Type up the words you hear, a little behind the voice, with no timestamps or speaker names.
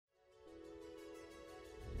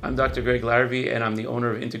I'm Dr. Gregg Larivee, and I'm the owner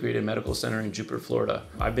of Integrated Medical Center in Jupiter, Florida.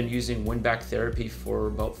 I've been using Winback therapy for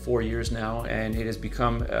about 4 years now, and it has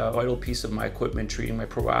become a vital piece of my equipment treating my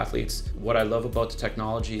pro athletes. What I love about the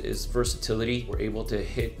technology is versatility. We're able to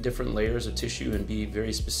hit different layers of tissue and be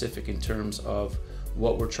very specific in terms of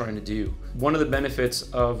what we're trying to do. One of the benefits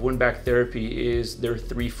of Winback therapy is there are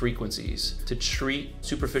 3 frequencies. To treat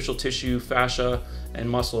superficial tissue, fascia, and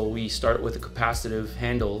muscle, we start with a capacitive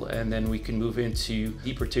handle, and then we can move into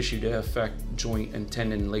deeper tissue to affect joint and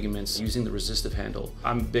tendon and ligaments using the resistive handle.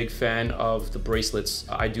 I'm a big fan of the bracelets.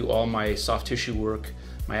 I do all my soft tissue work,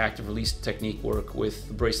 my active release technique work with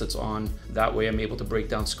the bracelets on. That way I'm able to break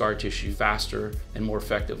down scar tissue faster and more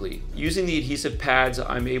effectively. Using the adhesive pads,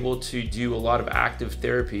 I'm able to do a lot of active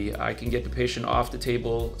therapy. I can get the patient off the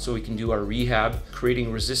table so we can do our rehab,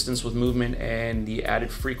 creating resistance with movement, and the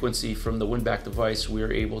added frequency from the Winback device,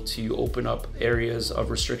 we're able to open up areas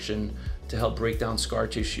of restriction to help break down scar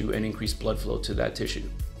tissue and increase blood flow to that tissue.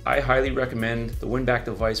 I highly recommend the Winback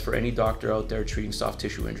device for any doctor out there treating soft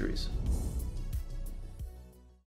tissue injuries.